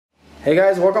Hey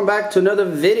guys, welcome back to another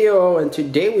video, and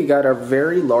today we got our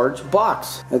very large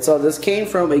box. And so this came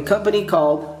from a company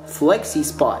called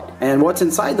Flexispot, and what's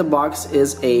inside the box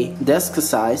is a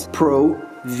Deskcise Pro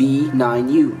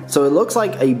V9U. So it looks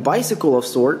like a bicycle of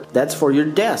sort that's for your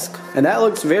desk, and that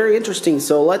looks very interesting.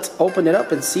 So let's open it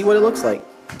up and see what it looks like.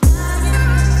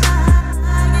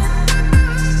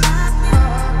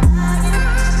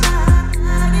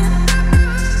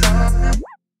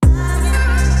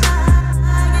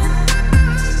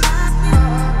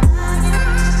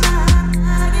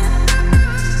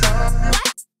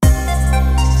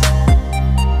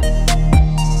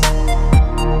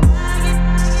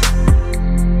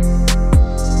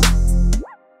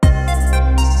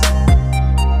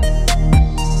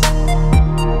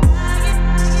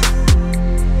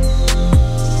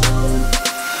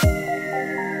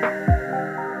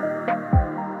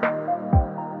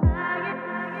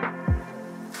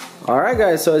 Alright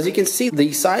guys, so as you can see,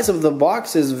 the size of the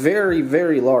box is very,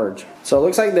 very large. So it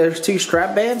looks like there's two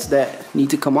strap bands that need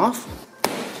to come off.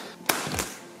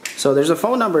 So there's a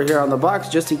phone number here on the box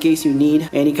just in case you need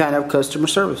any kind of customer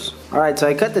service. Alright, so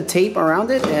I cut the tape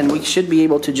around it and we should be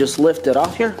able to just lift it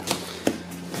off here.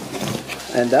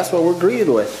 And that's what we're greeted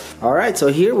with. Alright, so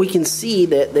here we can see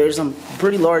that there's some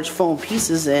pretty large foam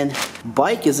pieces and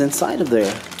bike is inside of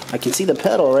there. I can see the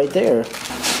pedal right there.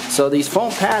 So these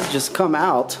foam pads just come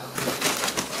out,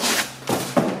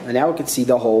 and now we can see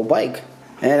the whole bike.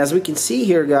 And as we can see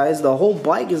here guys, the whole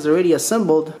bike is already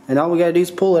assembled, and all we gotta do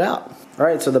is pull it out.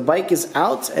 Alright, so the bike is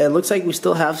out, and it looks like we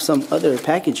still have some other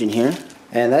package in here.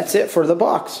 And that's it for the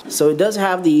box. So it does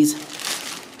have these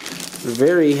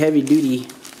very heavy duty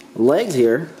legs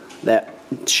here that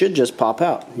should just pop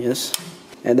out, yes.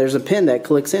 And there's a pin that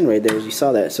clicks in right there, as you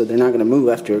saw that, so they're not gonna move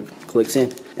after it clicks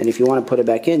in. And if you want to put it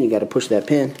back in, you got to push that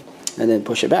pin and then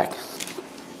push it back.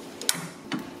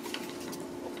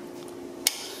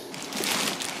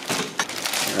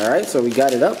 Alright, so we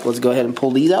got it up. Let's go ahead and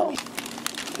pull these out.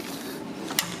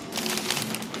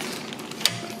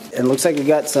 And it looks like we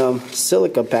got some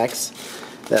silica packs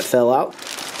that fell out.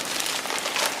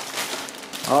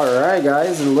 Alright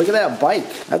guys, and look at that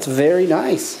bike. That's very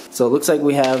nice. So it looks like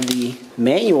we have the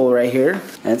manual right here,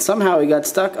 and somehow it got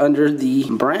stuck under the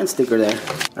brand sticker there.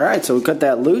 Alright, so we cut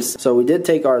that loose. So we did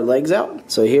take our legs out.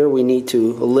 So here we need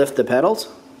to lift the pedals.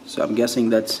 So I'm guessing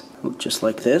that's just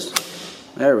like this.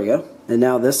 There we go. And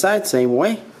now this side, same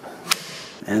way.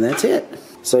 And that's it.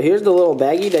 So here's the little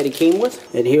baggie that it came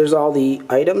with, and here's all the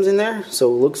items in there.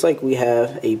 So it looks like we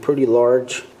have a pretty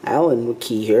large Allen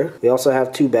key here. We also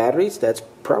have two batteries. That's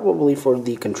probably for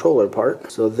the controller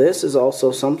part. So this is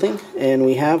also something, and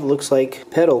we have, looks like,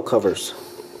 pedal covers.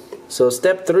 So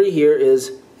step 3 here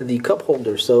is the cup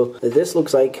holder. So this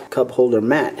looks like cup holder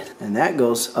mat, and that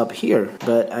goes up here.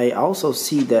 But I also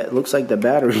see that it looks like the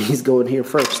batteries go in here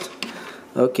first.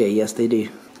 Okay, yes they do.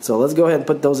 So let's go ahead and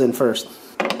put those in first.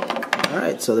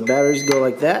 Alright, so the batteries go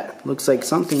like that. Looks like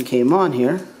something came on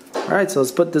here. Alright, so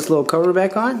let's put this little cover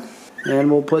back on, and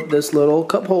we'll put this little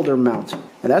cup holder mount.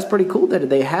 And that's pretty cool that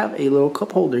they have a little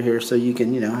cup holder here, so you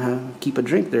can, you know, keep a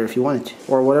drink there if you wanted to,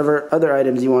 or whatever other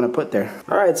items you want to put there.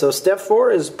 Alright, so step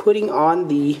 4 is putting on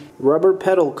the rubber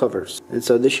pedal covers. And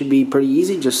so this should be pretty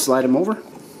easy. Just slide them over.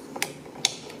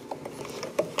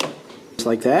 Just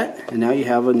like that. And now you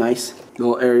have a nice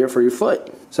little area for your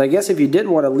foot. So I guess if you did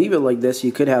want to leave it like this,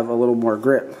 you could have a little more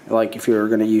grip, like if you were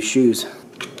going to use shoes.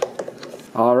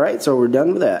 Alright, so we're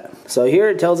done with that. So here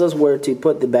it tells us where to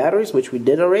put the batteries, which we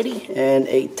did already, and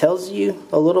it tells you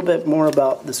a little bit more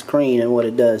about the screen and what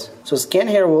it does. So scan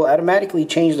here will automatically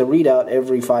change the readout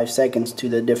every 5 seconds to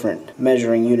the different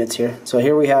measuring units here. So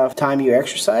here we have time you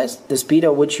exercised, the speed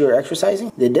at which you're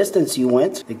exercising, the distance you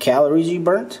went, the calories you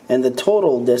burnt, and the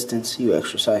total distance you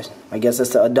exercised. I guess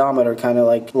that's the odometer, kind of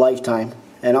like lifetime.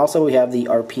 And also we have the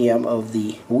RPM of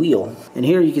the wheel. And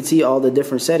here you can see all the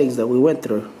different settings that we went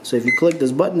through. So if you click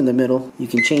this button in the middle, you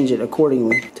can change it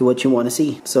accordingly to what you want to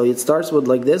see. So it starts with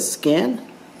like this, scan.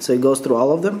 So it goes through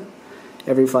all of them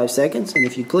every 5 seconds. And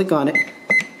if you click on it,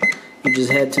 you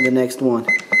just head to the next one.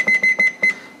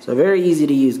 So very easy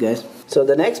to use, guys. So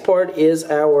the next part is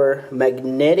our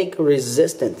magnetic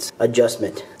resistance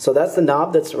adjustment. So that's the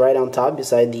knob that's right on top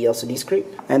beside the LCD screen,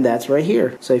 and that's right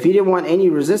here. So if you didn't want any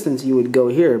resistance, you would go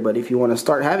here, but if you want to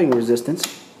start having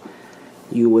resistance,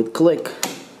 you would click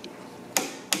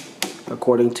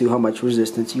according to how much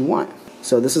resistance you want.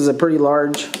 So this is a pretty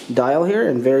large dial here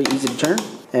and very easy to turn.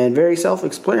 and very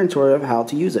self-explanatory of how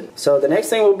to use it. So the next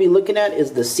thing we'll be looking at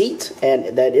is the seat,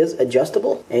 and that is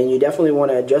adjustable, and you definitely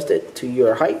want to adjust it to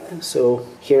your height. So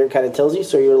here it kind of tells you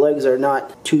so your legs are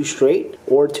not too straight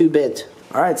or too bent.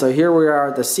 Alright, so here we are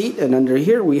at the seat, and under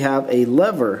here we have a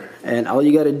lever, and all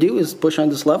you got to do is push on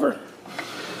this lever,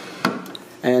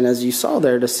 and as you saw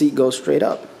there, the seat goes straight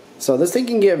up. So this thing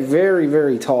can get very,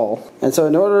 very tall, and so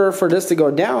in order for this to go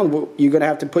down, you're going to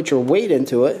have to put your weight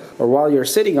into it, or while you're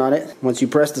sitting on it, once you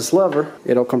press this lever,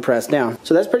 it'll compress down.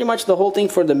 So that's pretty much the whole thing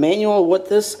for the manual. What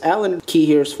this Allen key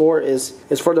here is for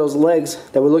for those legs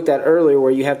that we looked at earlier,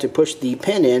 where you have to push the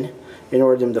pin in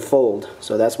order for them to fold.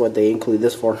 So that's what they include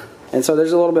this for. And so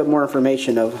there's a little bit more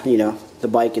information of, you know, the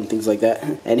bike and things like that.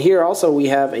 And here also we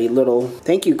have a little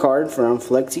thank you card from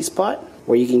Flexispot,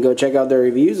 where you can go check out their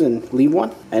reviews and leave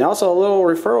one. And also a little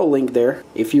referral link there.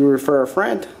 If you refer a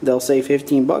friend, they'll save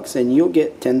 15 bucks and you'll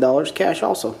get $10 cash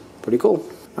also. Pretty cool.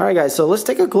 Alright guys, so let's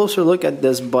take a closer look at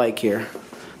this bike here.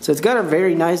 So it's got a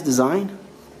very nice design.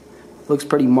 Looks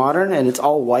pretty modern, and it's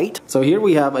all white. So here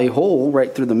we have a hole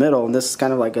right through the middle, and this is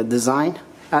kind of like a design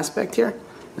aspect here.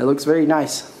 It looks very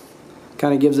nice.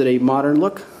 Kind of gives it a modern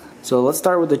look. So let's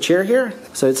start with the chair here.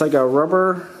 So it's like a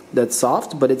rubber that's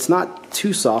soft, but it's not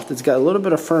too soft. It's got a little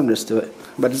bit of firmness to it,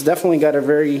 but it's definitely got a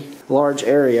very large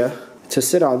area to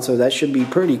sit on, so that should be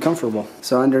pretty comfortable.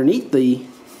 So underneath the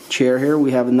chair here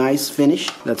we have a nice finish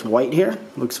that's white here.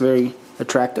 Looks very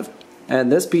attractive.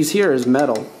 And this piece here is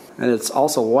metal, and it's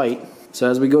also white. So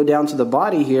as we go down to the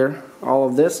body here, all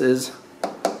of this is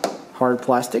hard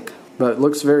plastic, but it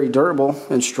looks very durable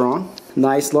and strong.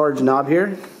 Nice large knob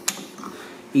here,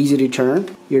 easy to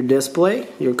turn. Your display,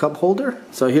 your cup holder.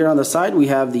 So here on the side we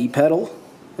have the pedal,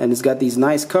 and it's got these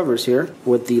nice covers here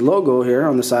with the logo here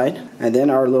on the side, and then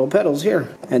our little pedals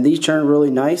here. And these turn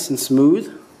really nice and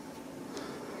smooth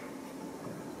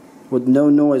with no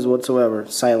noise whatsoever,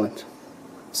 silent.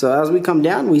 So as we come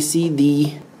down, we see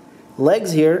the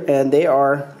legs here, and they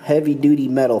are heavy duty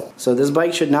metal. So this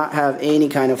bike should not have any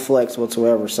kind of flex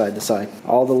whatsoever side to side.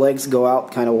 All the legs go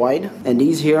out kind of wide, and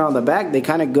these here on the back, they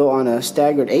kind of go on a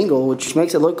staggered angle, which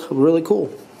makes it look really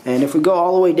cool. And if we go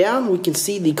all the way down, we can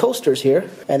see the coasters here,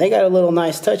 and they got a little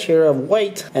nice touch here of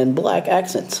white and black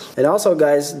accents. And also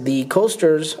guys, the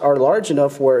coasters are large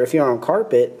enough where if you're on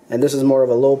carpet, and this is more of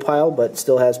a low pile but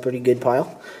still has pretty good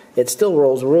pile, it still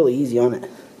rolls really easy on it.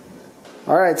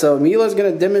 Alright, so Mila's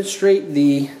going to demonstrate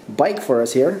the bike for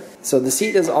us here. So the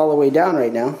seat is all the way down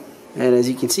right now, and as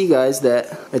you can see guys,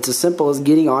 that it's as simple as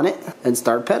getting on it and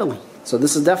start pedaling. So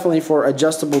this is definitely for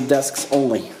adjustable desks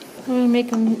only. We'll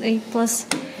make an A+,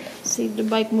 see if the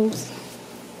bike moves.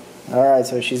 Alright,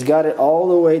 so she's got it all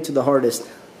the way to the hardest.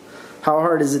 How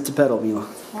hard is it to pedal, Mila?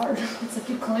 Hard. It's like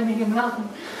you're climbing a mountain.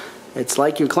 It's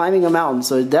like you're climbing a mountain,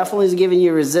 so it definitely is giving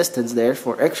you resistance there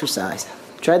for exercise.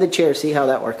 Try the chair, see how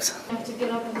that works. I have to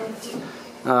get up a little too.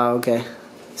 Oh, okay.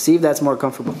 See if that's more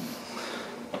comfortable.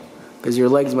 Because your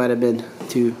legs might have been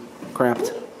too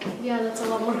cramped. Yeah, that's a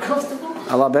lot more comfortable.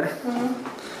 A lot better?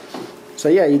 So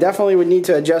yeah, you definitely would need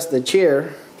to adjust the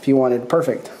chair if you want it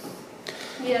perfect.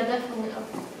 Yeah, definitely.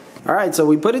 Alright, so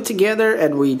we put it together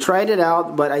and we tried it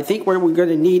out, but I think what we're going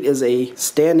to need is a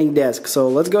standing desk. So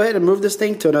let's go ahead and move this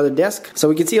thing to another desk so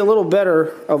we can see a little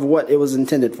better of what it was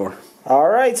intended for.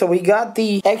 Alright, so we got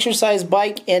the exercise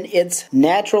bike in its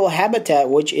natural habitat,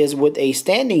 which is with a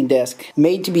standing desk.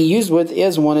 Made to be used with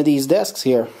is one of these desks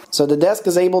here. So the desk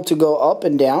is able to go up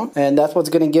and down, and that's what's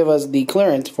going to give us the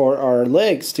clearance for our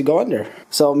legs to go under.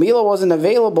 So Mila wasn't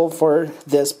available for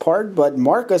this part, but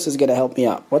Marcus is going to help me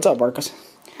out. What's up, Marcus?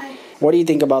 Hi. What do you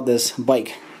think about this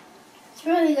bike? It's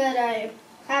really good.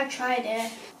 I've tried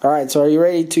it. Alright, so are you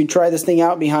ready to try this thing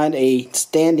out behind a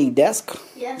standing desk?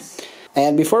 Yes.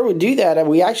 And before we do that,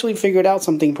 we actually figured out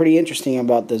something pretty interesting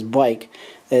about this bike.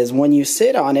 Is when you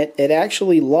sit on it, it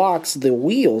actually locks the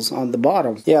wheels on the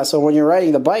bottom. Yeah, so when you're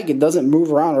riding the bike, it doesn't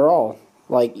move around at all.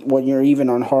 Like when you're even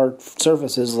on hard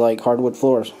surfaces like hardwood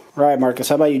floors. Alright Marcus,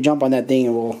 how about you jump on that thing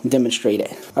and we'll demonstrate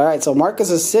it. Alright, so Marcus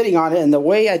is sitting on it, and the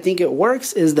way I think it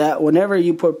works is that whenever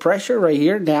you put pressure right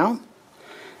here down,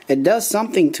 it does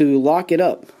something to lock it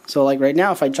up. So like right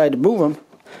now, if I tried to move him,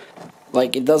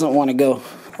 like it doesn't want to go.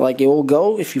 Like it will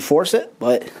go if you force it,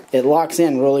 but it locks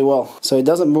in really well. So it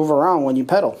doesn't move around when you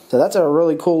pedal. So that's a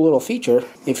really cool little feature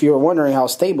if you were wondering how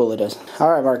stable it is.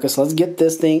 Alright Marcus, let's get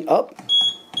this thing up.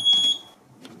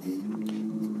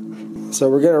 So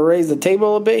we're going to raise the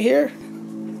table a bit here.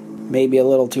 Maybe a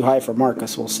little too high for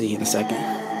Marcus, we'll see in a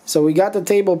second. So we got the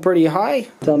table pretty high.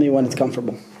 Tell me when it's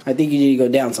comfortable. I think you need to go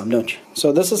down some, don't you?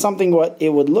 So this is something what it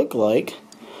would look like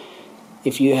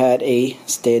if you had a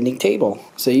standing table.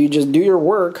 So you just do your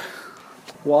work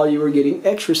while you were getting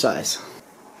exercise.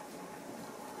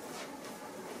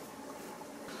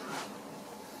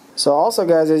 So also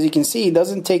guys, as you can see, it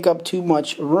doesn't take up too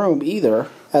much room either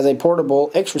as a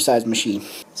portable exercise machine.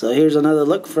 So here's another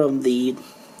look from the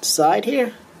side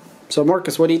here. So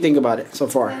Marcus, what do you think about it so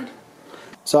far? Good.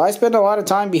 So I spend a lot of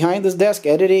time behind this desk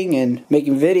editing and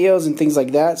making videos and things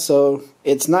like that, so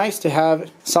it's nice to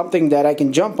have something that I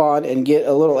can jump on and get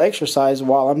a little exercise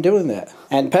while I'm doing that.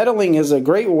 And pedaling is a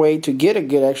great way to get a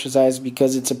good exercise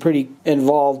because it's a pretty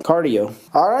involved cardio.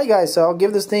 Alright guys, so I'll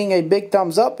give this thing a big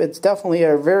thumbs up. It's definitely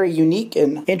a very unique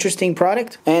and interesting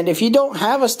product. And if you don't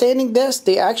have a standing desk,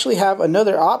 they actually have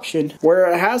another option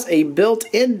where it has a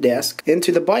built-in desk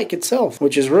into the bike itself,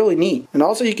 which is really neat. And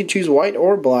also you can choose white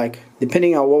or black,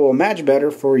 depending on what will match better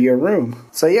for your room.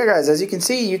 So yeah guys, as you can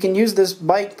see, you can use this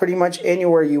bike pretty much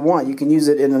anywhere you want. You can use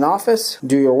it in an office,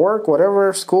 do your work,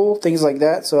 whatever, school, things like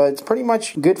that. So it's pretty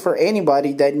much good for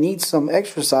anybody that needs some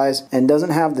exercise and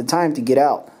doesn't have the time to get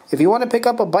out. If you want to pick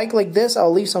up a bike like this,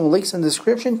 I'll leave some links in the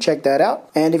description. Check that out.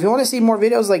 And if you want to see more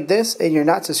videos like this and you're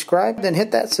not subscribed, then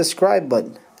hit that subscribe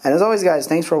button. And as always guys,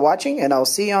 thanks for watching and I'll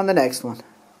see you on the next one.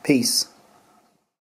 Peace.